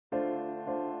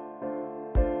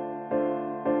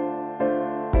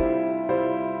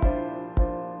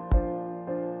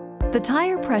The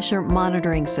Tire Pressure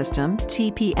Monitoring System,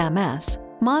 TPMS,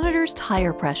 monitors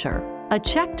tire pressure. A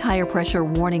check tire pressure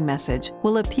warning message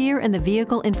will appear in the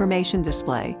vehicle information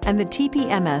display, and the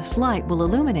TPMS light will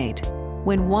illuminate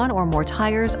when one or more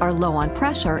tires are low on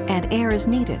pressure and air is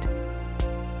needed.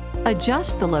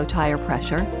 Adjust the low tire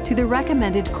pressure to the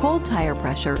recommended cold tire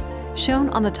pressure shown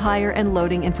on the tire and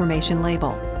loading information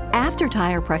label. After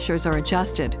tire pressures are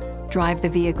adjusted, drive the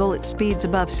vehicle at speeds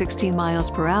above 16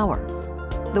 miles per hour.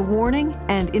 The warning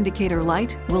and indicator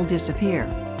light will disappear.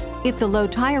 If the low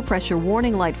tire pressure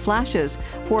warning light flashes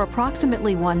for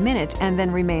approximately 1 minute and then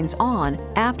remains on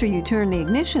after you turn the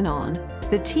ignition on,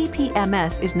 the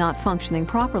TPMS is not functioning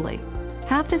properly.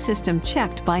 Have the system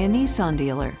checked by a Nissan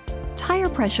dealer. Tire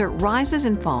pressure rises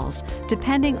and falls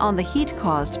depending on the heat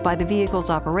caused by the vehicle's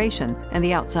operation and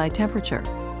the outside temperature.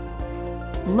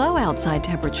 Low outside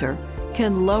temperature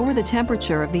can lower the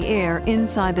temperature of the air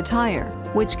inside the tire,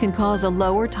 which can cause a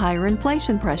lower tire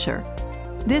inflation pressure.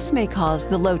 This may cause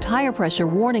the low tire pressure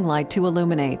warning light to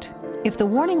illuminate. If the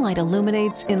warning light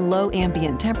illuminates in low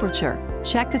ambient temperature,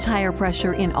 check the tire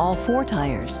pressure in all 4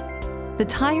 tires. The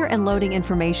tire and loading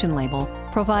information label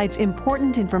provides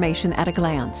important information at a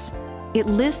glance. It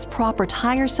lists proper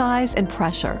tire size and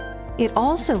pressure. It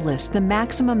also lists the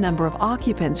maximum number of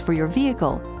occupants for your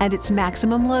vehicle and its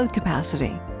maximum load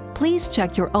capacity. Please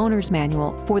check your owner's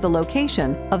manual for the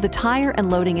location of the tire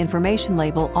and loading information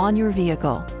label on your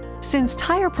vehicle. Since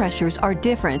tire pressures are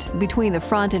different between the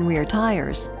front and rear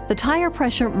tires, the Tire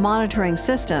Pressure Monitoring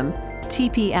System,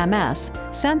 TPMS,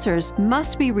 sensors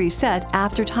must be reset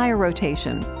after tire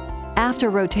rotation.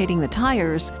 After rotating the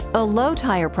tires, a low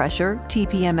tire pressure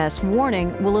TPMS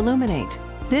warning will illuminate.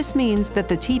 This means that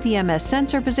the TPMS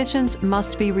sensor positions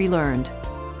must be relearned.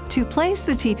 To place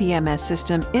the TPMS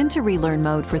system into relearn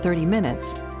mode for 30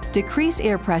 minutes, decrease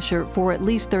air pressure for at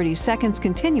least 30 seconds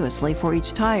continuously for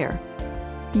each tire.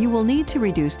 You will need to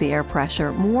reduce the air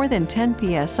pressure more than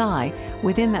 10 psi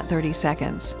within that 30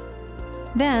 seconds.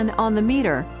 Then, on the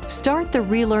meter, start the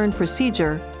relearn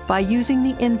procedure by using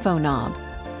the info knob.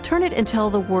 Turn it until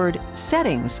the word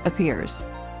Settings appears.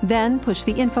 Then push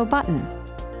the info button.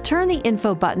 Turn the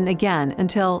info button again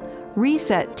until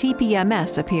Reset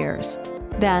TPMS appears.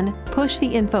 Then push the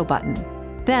info button.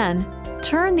 Then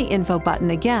turn the info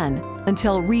button again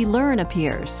until Relearn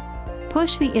appears.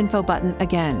 Push the info button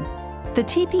again. The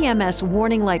TPMS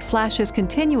warning light flashes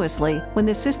continuously when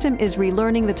the system is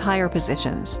relearning the tire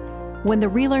positions. When the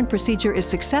relearn procedure is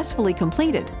successfully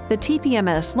completed, the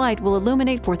TPMS light will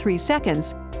illuminate for 3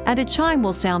 seconds and a chime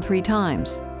will sound 3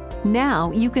 times.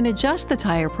 Now you can adjust the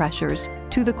tire pressures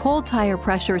to the cold tire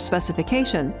pressure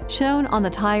specification shown on the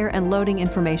tire and loading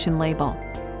information label.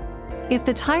 If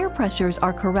the tire pressures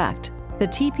are correct, the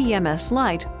TPMS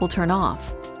light will turn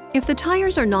off. If the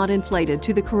tires are not inflated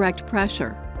to the correct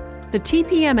pressure, the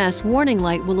TPMS warning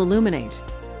light will illuminate.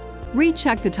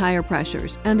 Recheck the tire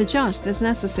pressures and adjust as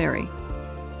necessary.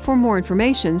 For more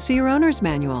information, see your owner's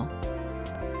manual.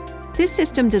 This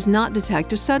system does not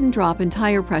detect a sudden drop in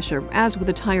tire pressure as with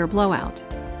a tire blowout,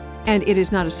 and it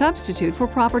is not a substitute for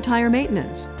proper tire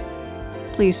maintenance.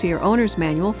 Please see your owner's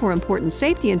manual for important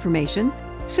safety information,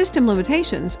 system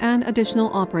limitations, and additional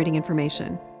operating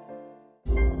information.